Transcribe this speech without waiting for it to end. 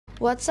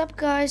What's up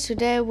guys,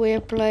 today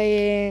we're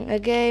playing a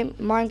game,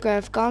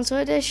 Minecraft Console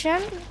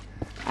Edition.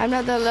 I'm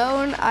not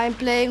alone, I'm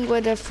playing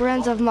with a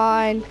friend of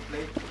mine,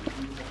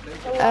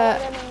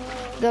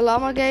 the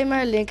Llama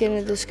Gamer, link in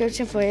the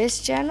description for his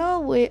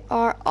channel. We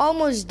are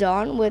almost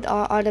done with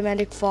our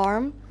automatic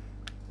farm.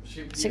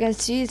 As you can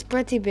see, it's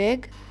pretty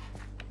big.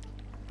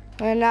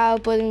 We're now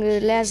putting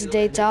the last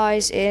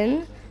details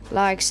in,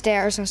 like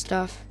stairs and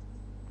stuff.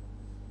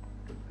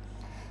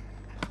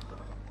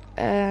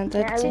 And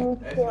that's it.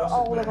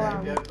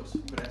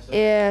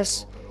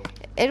 Yes,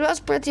 it was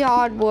pretty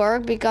hard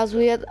work because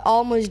we had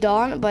almost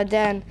done, but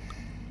then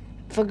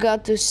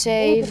forgot to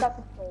save.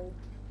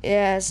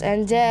 Yes,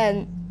 and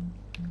then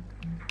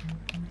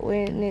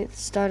we need to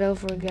start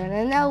over again.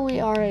 And now we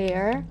are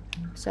here,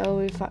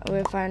 so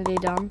we're finally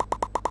done.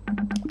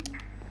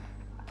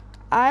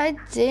 I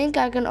think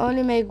I can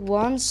only make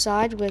one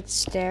side with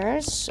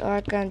stairs, or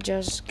I can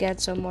just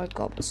get some more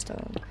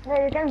cobblestone. No,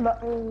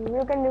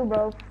 you can do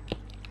both.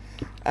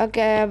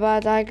 Okay,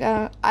 but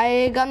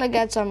I gonna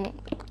get some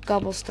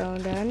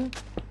cobblestone then.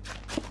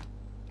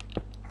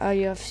 Oh,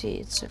 you have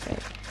seeds, okay.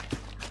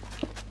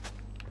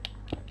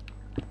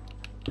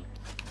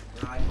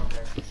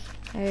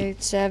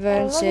 Eight,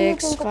 seven,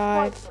 6,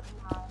 5,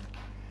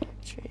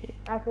 3.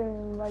 I think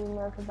everybody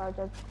knows about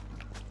that.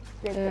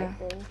 Yeah.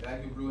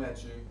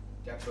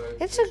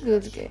 It's a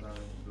good game.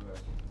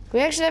 We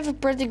actually have a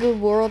pretty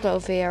good world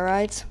over here,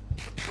 right?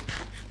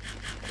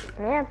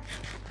 Yeah.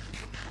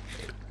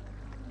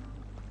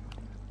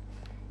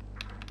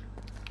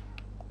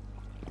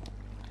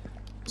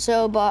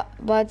 So, but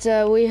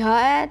we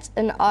had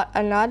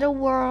another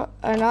world,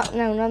 not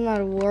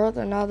another world,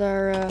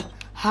 another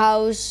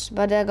house,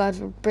 but that got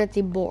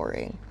pretty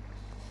boring.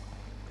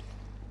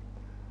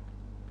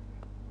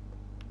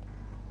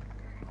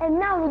 And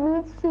now we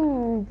need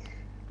seeds.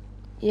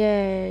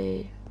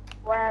 Yay!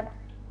 Grab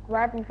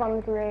in from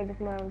the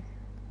creative mode.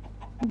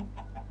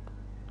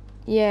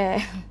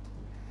 Yeah.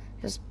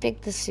 Just pick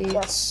the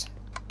seeds.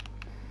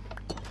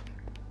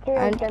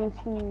 Kill them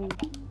seeds.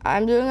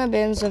 I'm doing a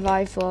bit in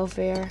survival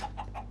over here.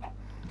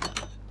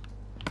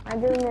 I'm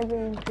doing it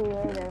in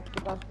creative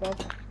because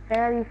that's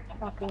very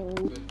fucking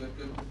easy.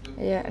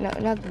 Yeah, no,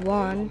 not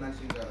one.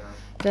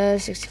 The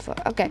 64.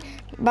 Okay,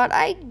 but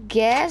I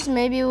guess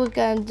maybe we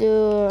can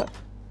do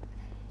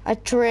a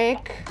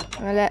trick.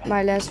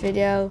 My last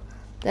video.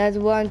 That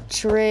one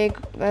trick,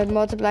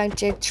 multiplying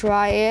trick.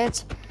 Try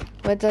it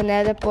with the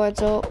nether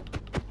portal.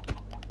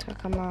 Oh,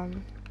 come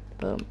on,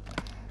 boom.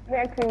 We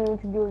actually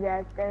need to do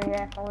that. Then we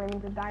have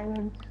unlimited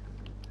diamonds.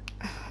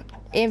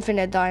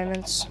 Infinite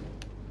diamonds.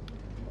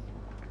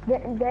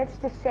 That's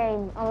the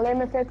same.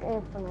 Unlimited,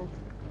 infinite.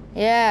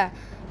 Yeah,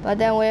 but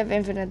then we have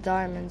infinite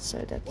diamonds,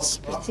 so that's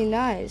pretty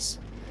nice.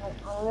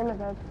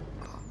 Unlimited.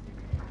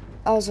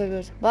 Also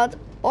good. But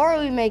or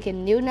we make a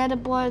new nether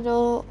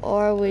portal,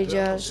 or we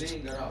just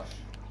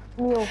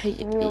New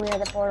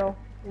nether portal.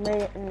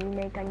 Make a new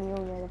nether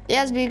portal.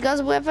 Yes,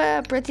 because we have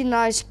a pretty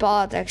nice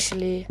spot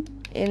actually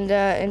in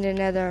the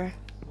nether.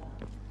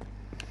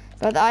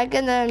 But I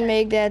can then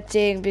make that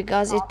thing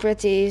because it's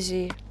pretty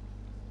easy.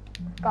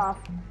 Cough.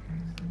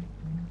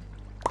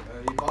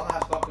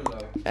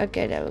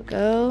 Okay, there we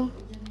go.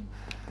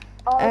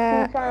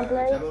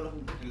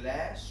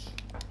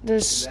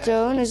 The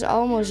stone is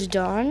almost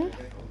done.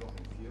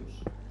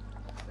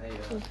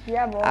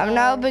 I'm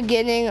now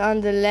beginning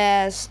on the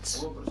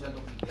last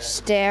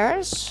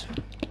stairs.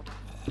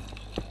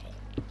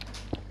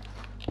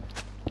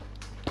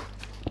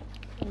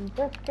 I'm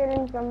just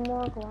getting some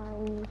more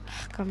coins.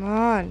 Come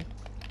on.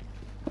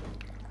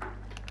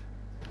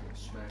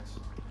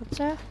 What's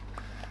that?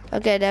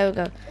 Okay, there we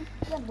go.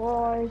 Yeah,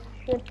 boys.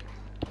 Shit.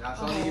 I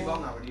need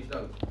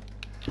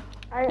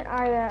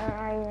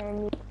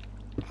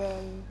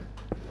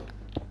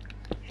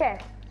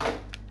chest.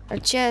 A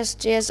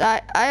chest, yes,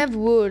 I have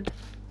wood.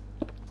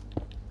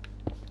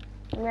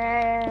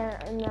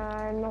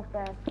 Nah, not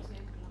that.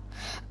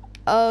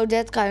 Oh,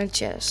 that kind of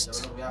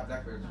chest.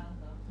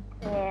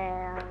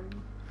 Yeah.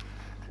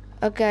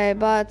 Okay,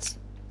 but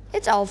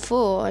it's all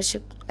full, as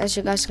you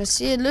guys can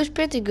see. It looks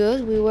pretty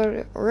good. We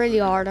worked really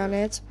hard on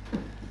it.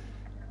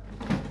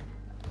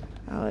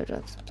 Oh, it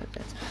looks like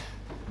that.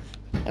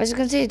 As you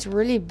can see, it's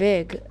really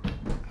big.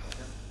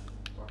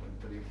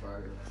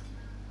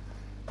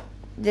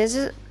 This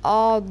is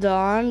all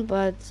done,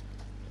 but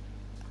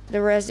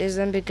the rest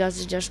isn't because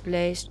it's just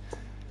placed.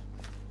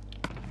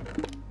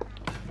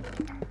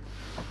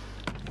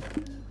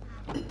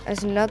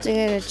 There's nothing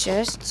in the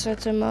chests at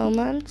the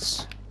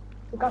moment.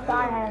 Because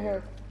I have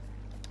it.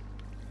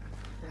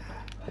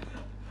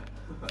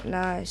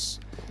 Nice.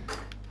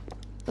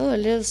 Oh, a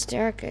little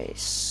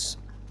staircase.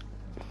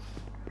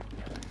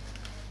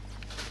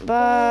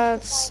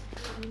 But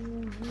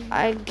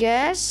I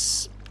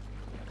guess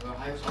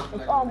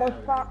It's almost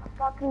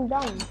fucking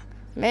done.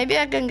 maybe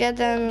I can get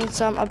them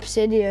some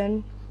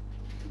obsidian.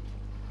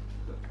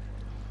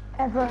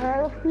 Ever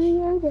heard of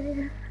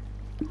me?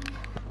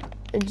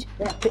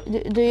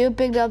 Do you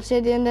pick the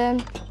obsidian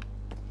then?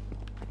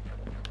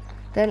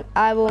 Then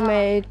I will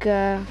make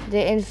the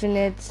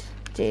infinite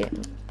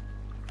thing.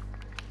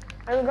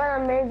 I'm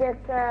gonna make it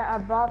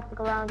above the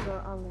ground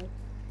or under.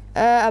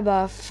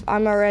 Above.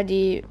 I'm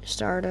already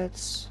started.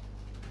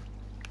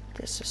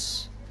 This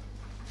is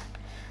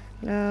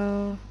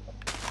no.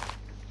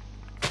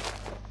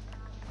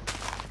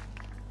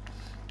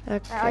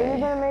 Okay. Are you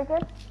gonna make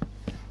it?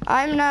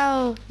 I'm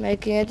now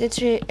making it.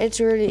 It's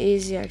really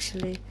easy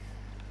actually,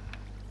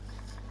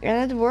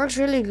 and it works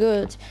really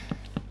good.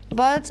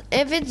 But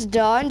if it's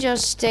done,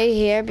 just stay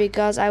here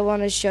because I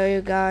want to show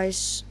you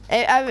guys.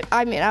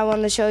 I mean, I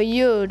want to show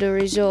you the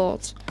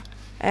result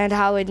and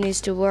how it needs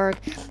to work.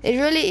 It's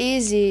really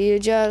easy. You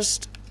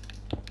just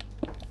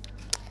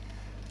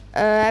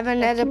have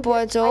another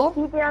portal.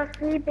 My people are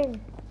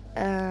sleeping.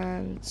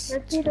 And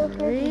Mosquitoes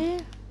three.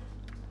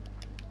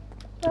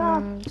 Ah,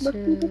 1,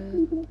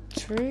 2,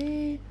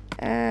 3,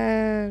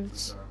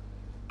 and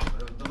You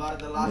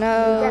can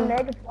no,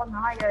 make it one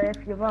higher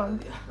if you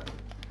want.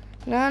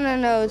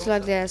 no. It's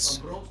like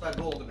this.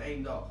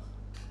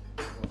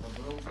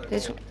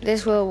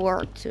 This will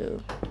work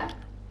too,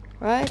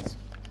 right?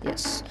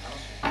 Yes.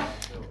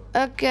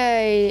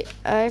 Okay,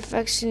 I've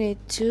actually need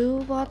 2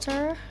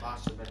 water.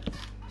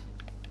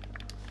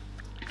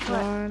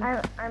 One.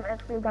 I'm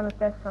actually gonna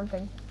test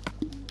something.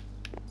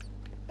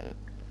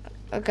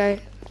 Okay.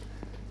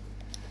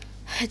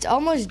 It's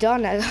almost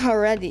done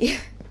already.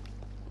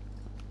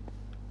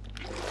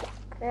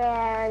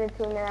 Yeah, the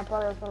 2 minute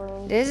portal for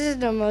me. This is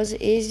the most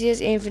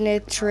easiest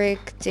infinite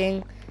trick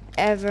thing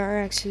ever,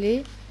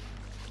 actually.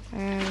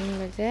 And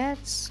like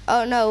that.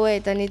 Oh no,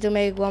 wait! I need to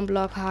make 1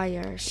 block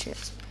higher.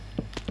 Shit.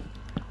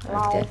 Like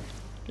Wow. that.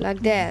 Like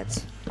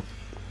that.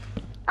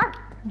 Ah!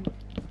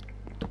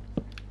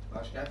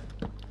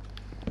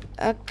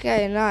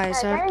 Okay,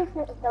 nice. I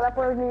can't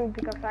teleport me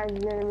because I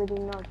really do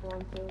not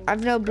want to.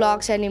 I've no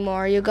blocks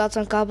anymore. You got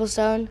some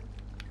cobblestone?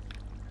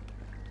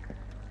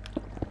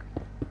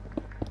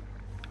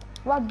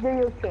 What do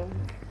you think?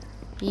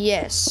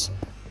 Yes.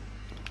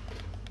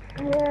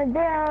 Yeah,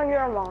 there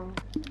you're wrong.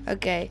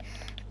 Okay.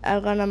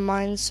 I'm gonna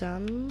mine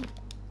some.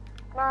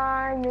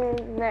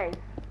 Nice.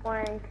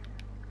 Plank.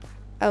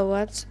 Oh,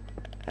 what?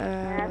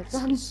 Have What's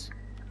some. this?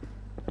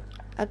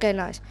 Okay,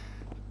 nice.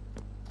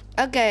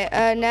 Okay,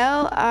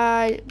 now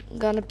I'm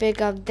gonna pick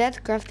up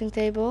that crafting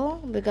table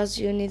because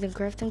you need a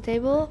crafting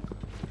table.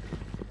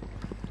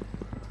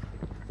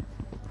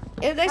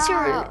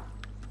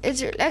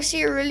 It's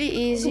actually really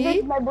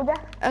easy.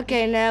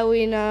 Okay, now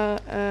we know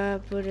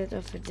put it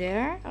over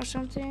there or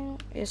something.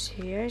 Yes,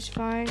 here is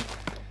fine.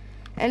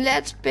 And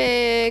let's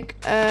pick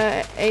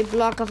a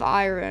block of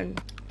iron,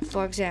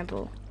 for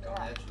example.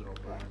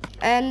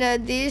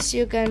 And these,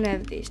 you can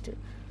have these too.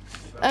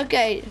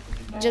 Okay,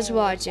 just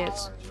watch it.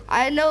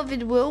 I don't know if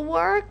it will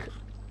work,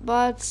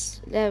 but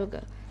there we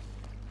go.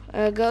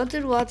 Go to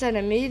the water and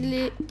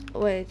immediately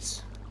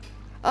wait.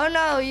 Oh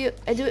no,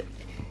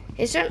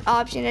 is there an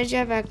option that you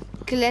have a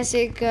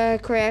classic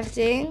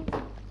crafting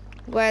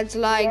where it's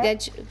like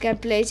that you can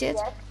place it?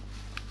 Yes.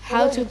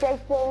 How to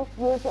take things,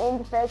 use the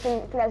interface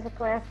in classic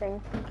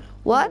crafting.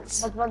 what?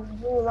 But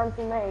what do you want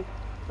to make?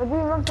 What do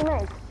you want to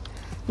make?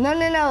 No.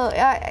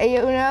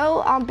 You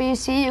know, on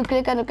PC you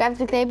click on the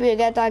crafting table, you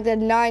get like the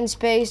 9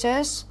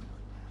 spaces.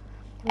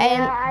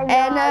 Yeah,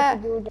 I know how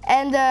to do that.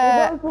 And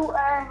You go to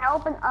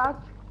help and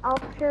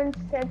options,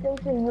 settings,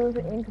 and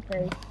user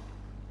interface.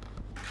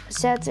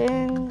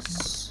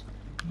 settings,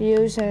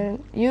 user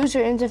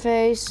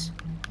interface.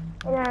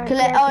 Yeah,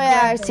 Oh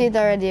yeah, I see it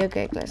already.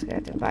 Okay, classic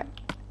crafting. Bye.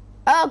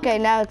 Okay,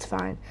 now it's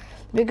fine.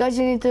 Because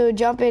you need to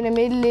jump in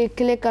immediately,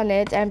 click on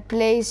it and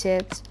place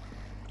it.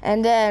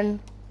 And then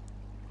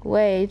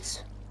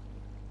wait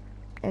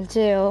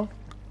until...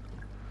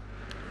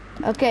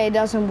 Okay, it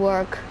doesn't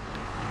work.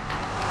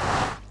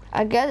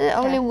 I guess it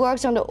only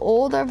works on the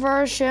older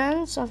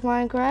versions of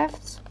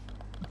Minecraft.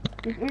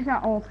 This is an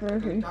old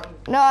version.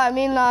 No, I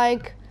mean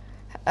like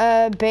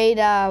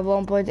beta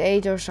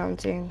 1.8 or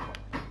something.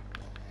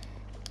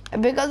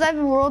 Because I have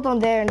a world on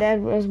there and that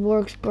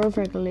works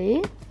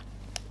perfectly.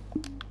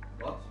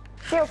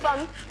 Still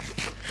fun.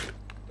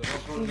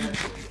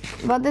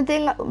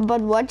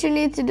 But what you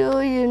need to do,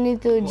 you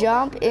need to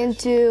jump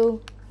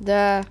into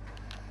the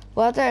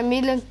water,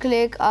 immediately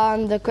click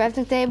on the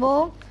crafting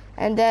table,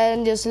 and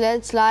then just let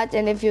it slide.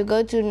 And if you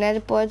go to the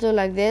nether portal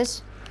like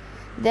this,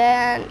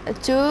 then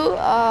 2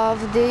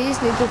 of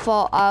these need to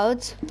fall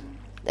out.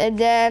 And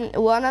then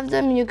one of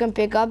them you can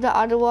pick up, the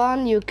other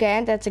one you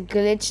can't, that's a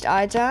glitched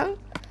item.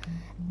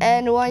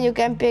 And one you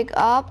can pick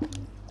up,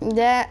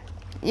 that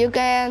you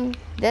can,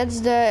 that's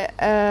the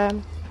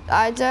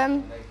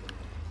item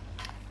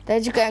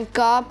that you can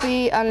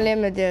copy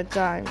unlimited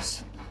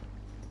times.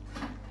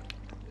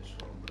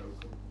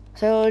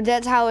 So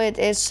that's how it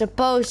is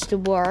supposed to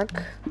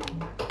work.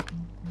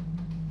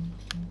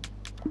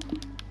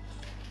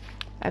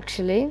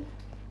 Actually.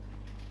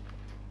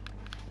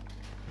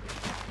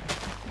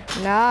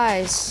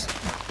 Nice.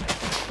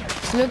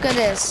 Let's look at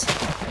this.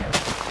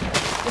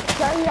 It's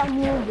very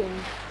amusing.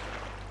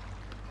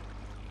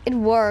 It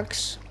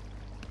works.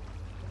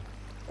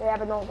 Yeah,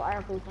 but not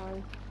every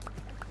time.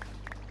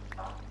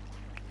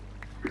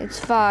 It's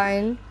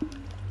fine.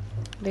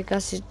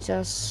 because it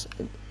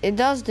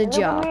does the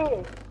job.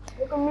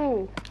 Look at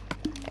me.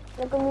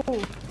 Look at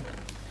me.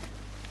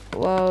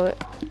 Whoa.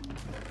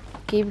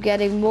 Keep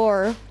getting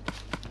more.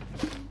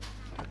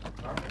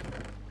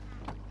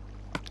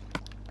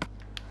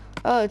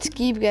 Oh, it's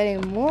keep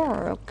getting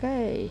more.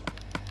 Okay.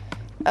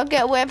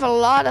 Okay, we have a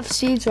lot of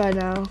seeds right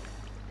now.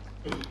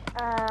 We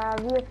have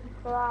a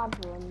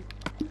problem.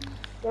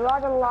 The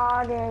water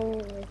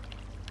logging.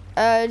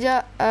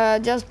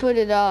 Just put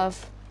it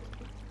off.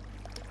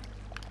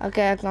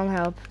 Okay, I can't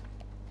help.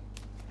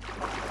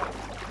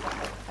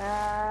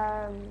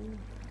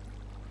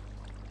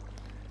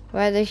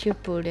 Where did you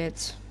put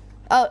it?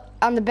 Oh,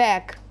 on the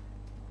back.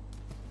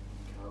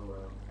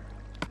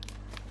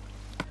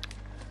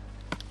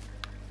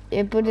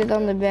 You put it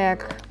on the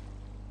back.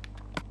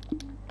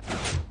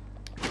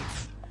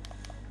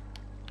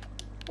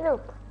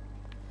 Look.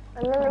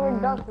 And then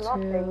it does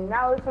nothing.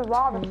 Now it's a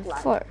water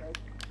slide.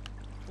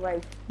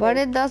 Wait. But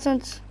it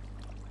doesn't.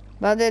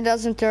 But it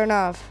doesn't turn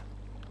off.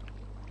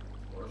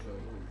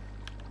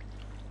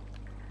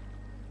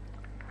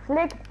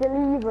 Flick the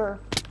lever.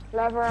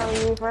 Lever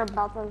and lever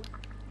button.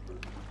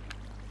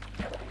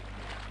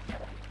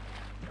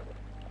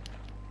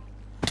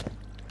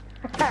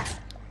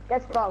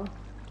 That's fun.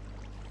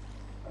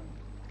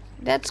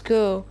 That's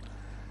cool.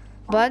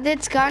 But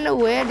it's kind of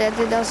weird that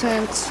it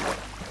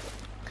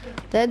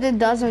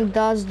doesn't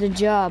does the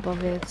job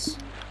of it.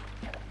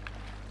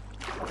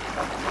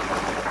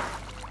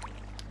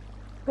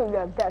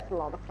 Yeah, that's a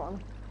lot of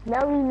fun.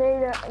 Now we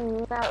made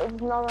now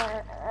it's not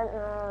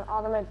an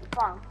automated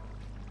farm.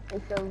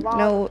 It's a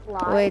water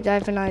slide. Wait, I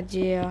have an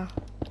idea.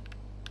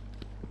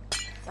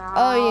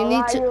 Oh, you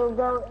need to. You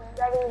go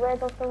getting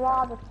rid of the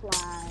water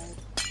slide.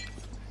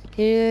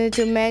 You need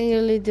to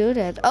manually do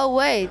that. Oh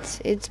wait,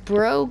 it's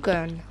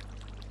broken.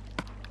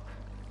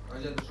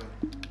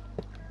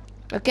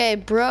 Okay,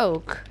 it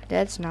broke.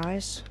 That's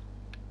nice.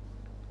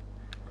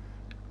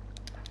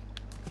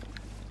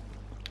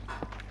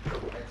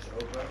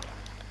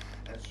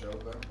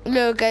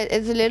 Look,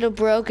 it's a little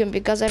broken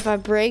because if I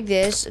break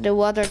this, the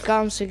water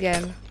comes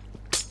again.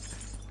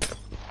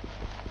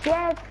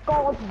 Yeah, it's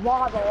called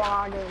water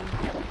logging.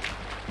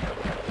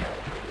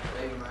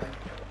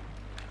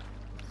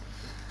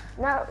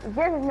 No,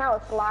 this is now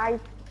a slide.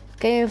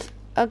 Can you?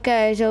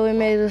 Okay, so we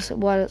made this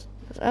water.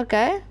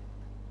 Okay.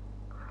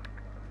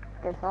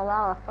 It's a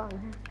lot of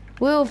fun.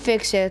 We'll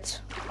fix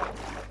it.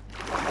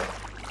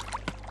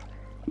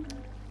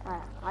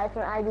 I have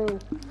an idea.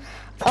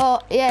 Oh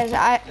yes,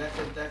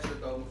 That's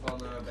gekomen van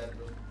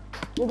bedroom.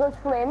 You go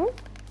swim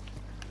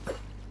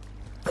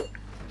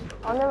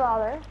on the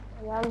water,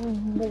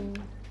 and then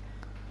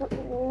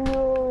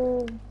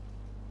boom.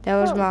 That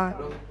was mine.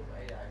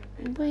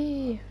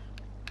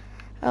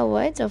 Oh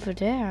wait, over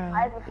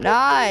there.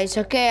 Nice.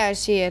 Okay, I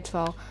see it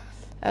fall.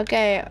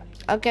 Okay,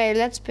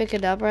 let's pick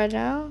it up right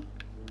now.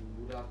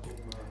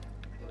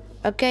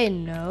 Okay,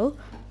 no.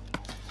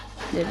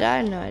 Did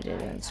I? No, I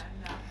didn't.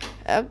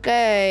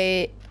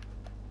 Okay.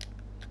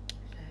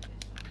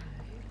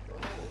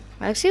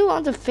 I actually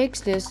want to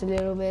fix this a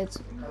little bit.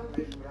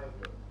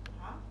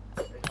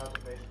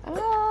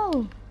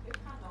 Oh.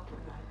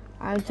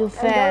 I'm too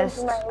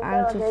fast.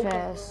 I'm too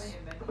fast.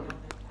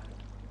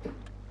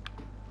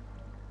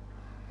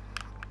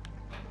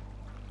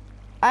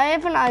 I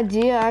have an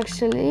idea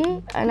actually,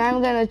 and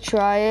I'm gonna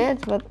try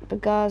it, but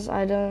because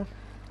I'm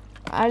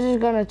just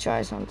gonna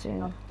try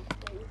something.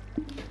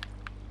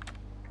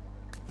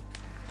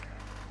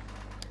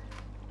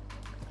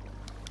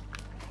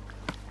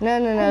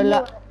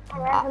 No.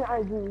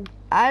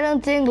 I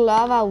don't think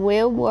lava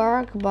will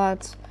work,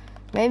 but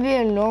maybe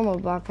a normal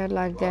bucket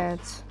like that.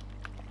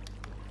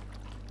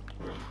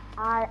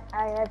 I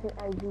have an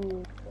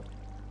idea.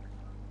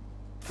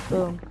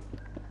 Boom.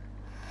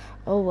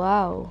 Oh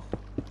wow.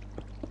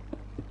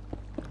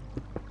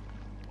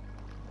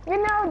 You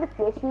know the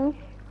fishies?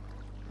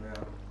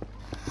 Yeah.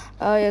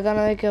 Oh, you're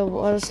gonna make a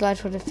water slide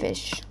for the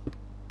fish.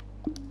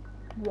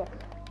 Yes.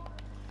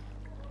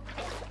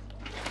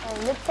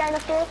 And this kind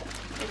of fish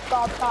is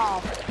called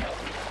top.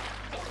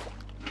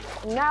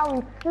 Now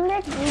we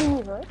flick the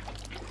lever.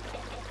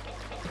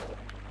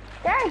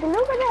 Guys,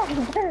 look at that!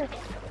 There's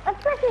a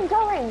fish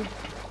going!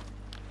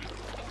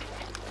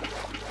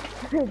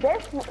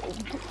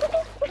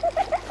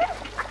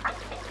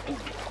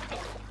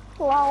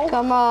 Wow.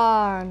 Come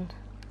on.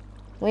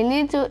 We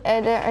need to,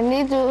 there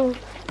need to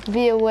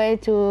be a way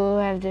to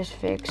have this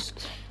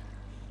fixed.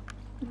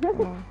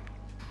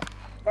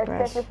 That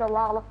fish is a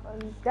lot of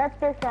fun. That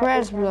fish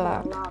Press is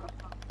block. a lot of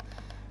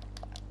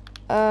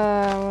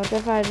fun. What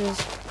if I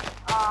just...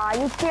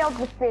 You killed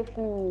the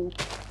fishy.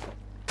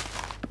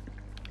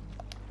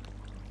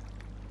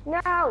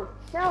 No.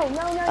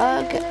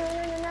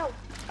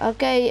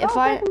 Okay, if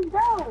I...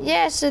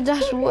 Yes, it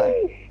does work.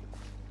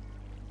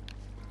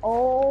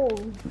 Oh.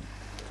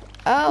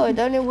 Oh, it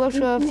only works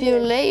for a few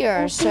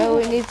layers, so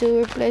we need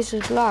to replace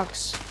the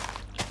blocks.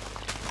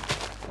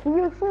 Do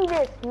you see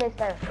this,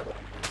 mister?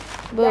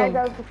 Boom. There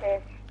goes the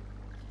fish.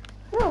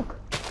 Look.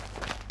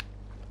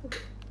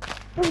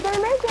 He's gonna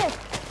make it.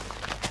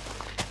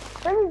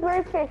 Very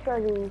great fish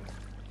are these.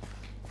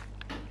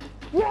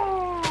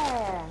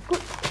 Yeah!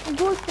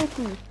 Good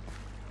fishy.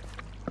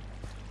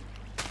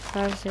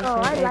 5, 6,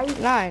 Oh, 7, 8,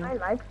 9. I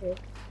like fish.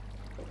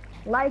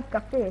 Like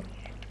a fish.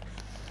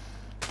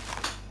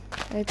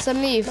 It's a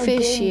me, Like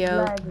James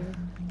Fishio. Bradley.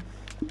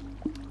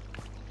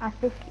 A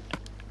fish.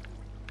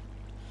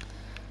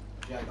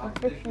 Jack, A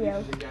achter dit fishio.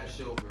 verliezen zit jij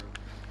zilver.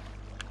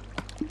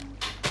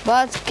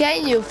 But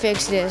can you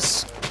fix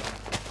this?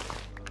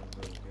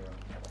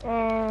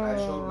 Hij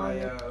is ook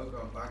bij ook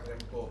al een paar keer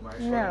kapot, maar hij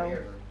is No. gewoon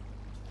eerder.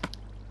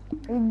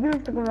 You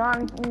used the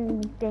wrong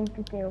thing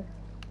to do.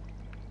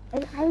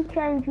 And I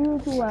challenge you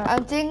to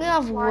I'm thinking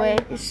of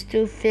ways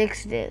to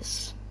fix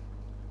this.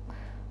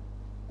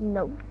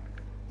 no.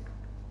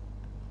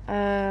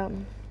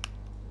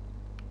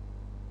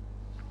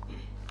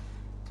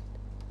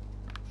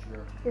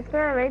 Sure. Is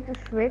there a way to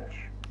switch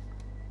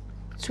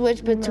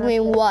Switch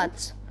between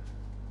what?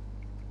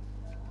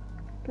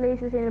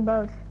 places in the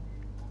boat?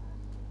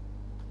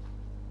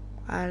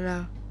 I don't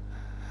know.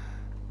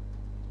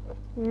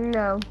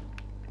 No.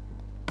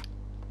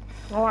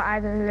 Or I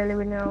don't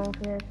really know of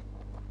this.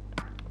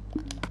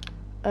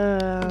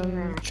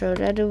 Throw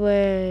that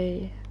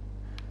away.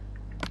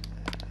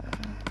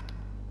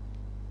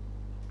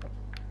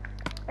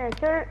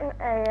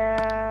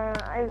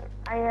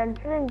 I am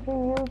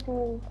challenging you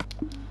to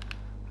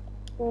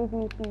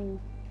PvP.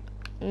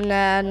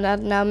 Nah,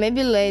 not now.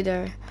 Maybe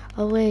later.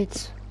 Oh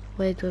wait.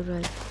 Wait. The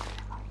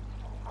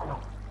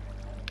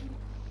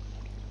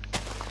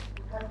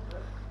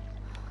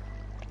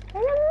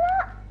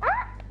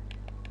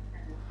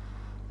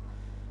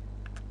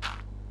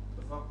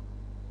fuck?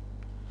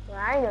 Well,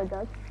 I know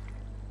that.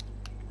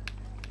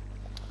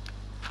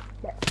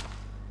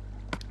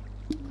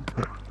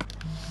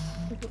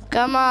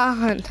 Come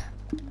on.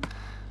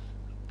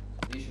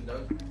 Die is een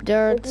dood.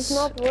 Dirt. It is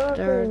not working.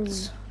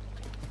 Dirt.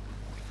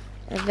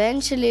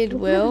 Eventually it The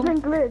will. world has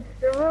been glitched.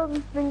 The world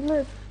has been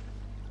glitched.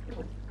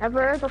 Have you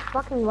heard of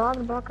fucking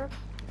water buckets?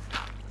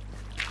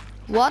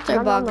 Water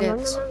Nom, nom, nom,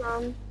 buckets. nom,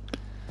 nom,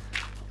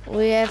 nom.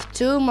 We have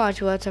too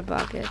much water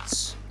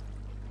buckets.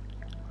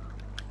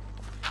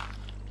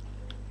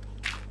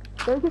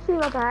 Don't you see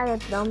what I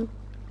have done?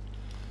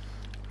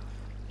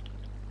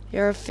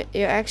 You're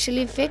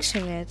actually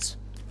fixing it.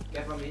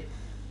 Kijk van wie?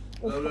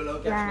 Lo,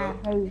 kijk Yeah,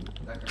 slow. hey.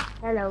 Lekker,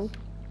 Hello.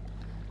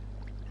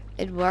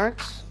 It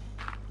works.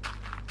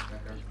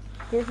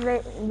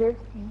 lekker. This.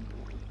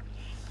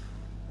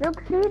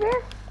 Look, see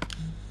this?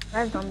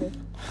 I've done this.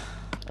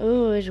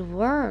 Ooh, it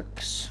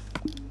works.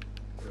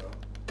 Ja.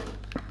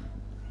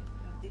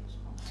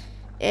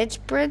 It's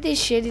pretty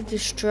shitty to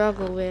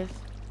struggle with.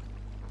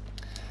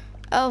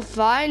 Oh,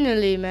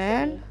 finally,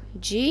 man.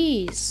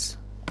 Jeez.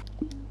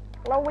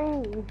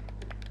 Chloe.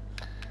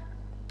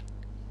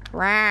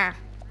 Rah.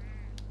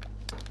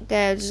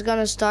 Okay, I'm just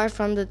gonna start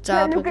from the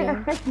top Look again.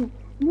 at the fish.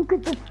 Look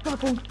at this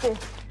fucking fish.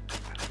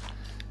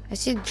 I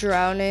see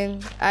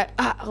drowning.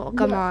 Oh,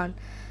 come on.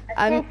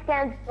 A fish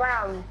can't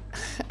drown.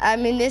 I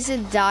mean, is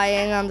it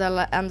dying on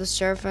the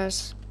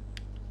surface?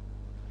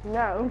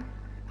 No.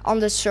 On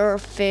the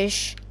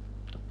surface.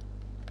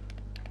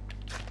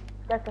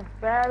 That's a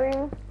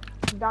very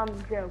dumb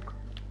joke.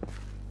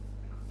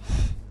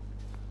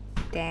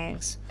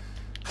 Thanks.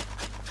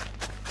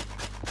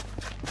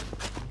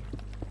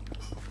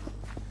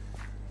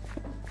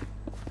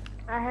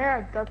 I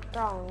heard that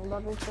song,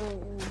 but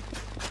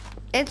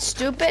It's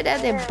stupid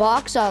that it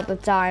bugs all the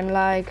time,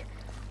 like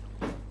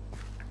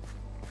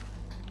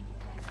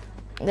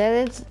that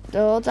it's the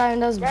whole time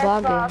that's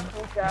bugging.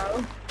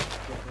 So.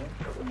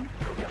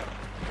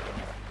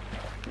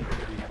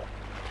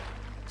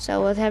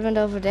 So what happened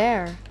over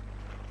there?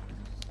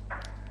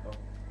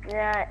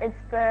 Yeah, it's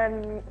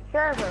the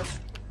server.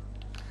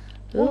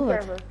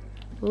 Server.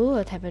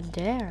 What happened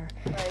there?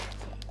 Right. It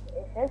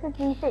says it's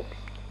been fixed.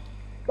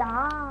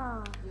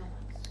 Yeah.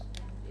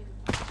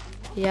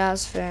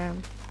 Yes,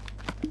 fam.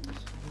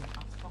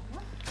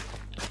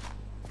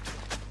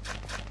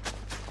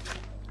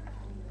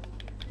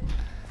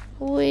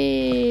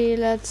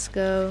 Let's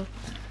go.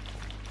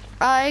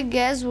 I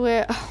guess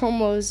we're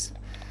almost.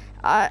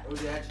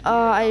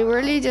 I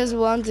really just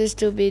want this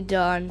to be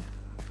done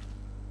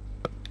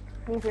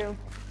Me too.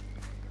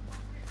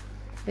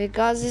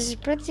 because this is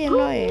pretty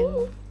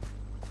annoying.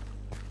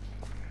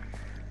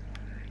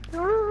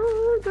 Nee,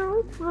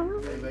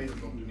 weet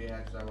het nog niet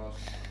extra was.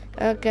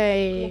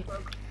 Okay,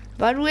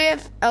 but we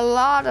have a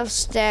lot of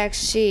stacked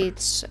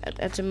seats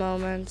at the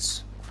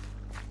moment.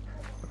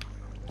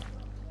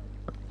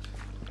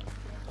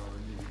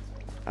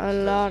 A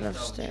lot of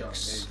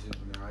stacks.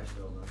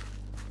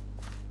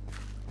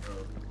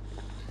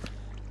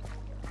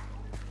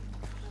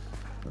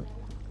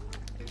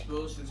 Ik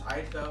speelde sinds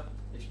Eindveld.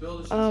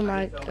 Oh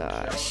my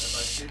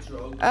gosh.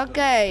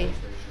 Okay,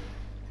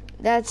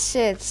 that's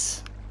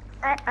it.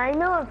 I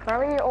know a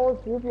very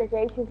old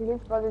duplication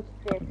glitch, but it's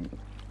fixed.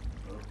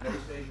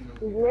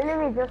 You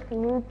literally just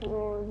need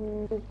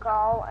to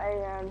call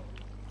a.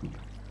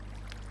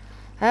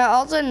 I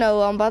also know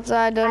one, but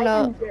I don't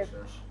know. item dip.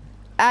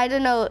 I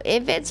don't know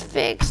if it's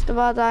fixed,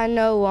 but I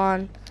know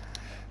one.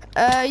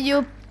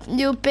 You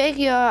pick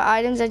your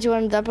items that you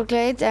want to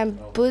duplicate and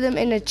put them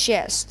in a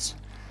chest.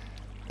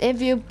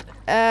 If you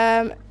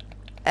and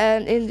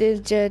in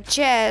the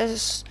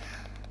chest,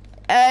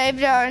 if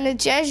they are in the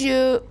chest,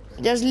 you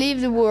just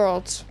leave the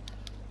world.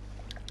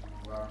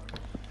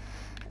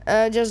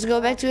 Just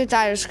go back to the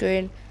title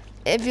screen.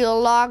 If you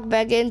log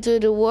back into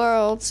the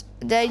world,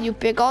 then you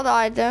pick all the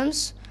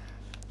items,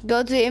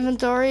 go to the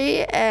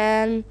inventory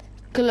and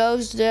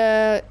close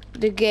the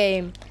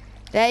game.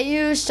 Then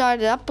you start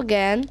it up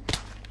again,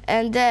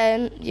 and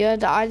then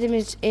the item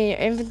is in your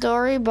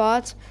inventory,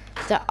 but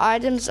the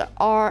items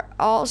are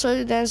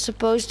also then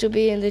supposed to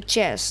be in the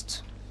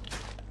chest.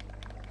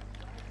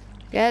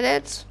 Get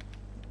it?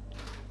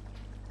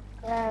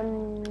 Yeah.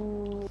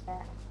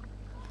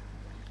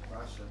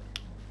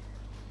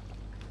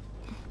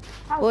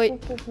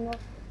 Wait,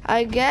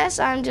 I guess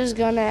I'm just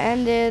gonna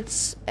end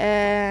it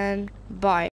and bye.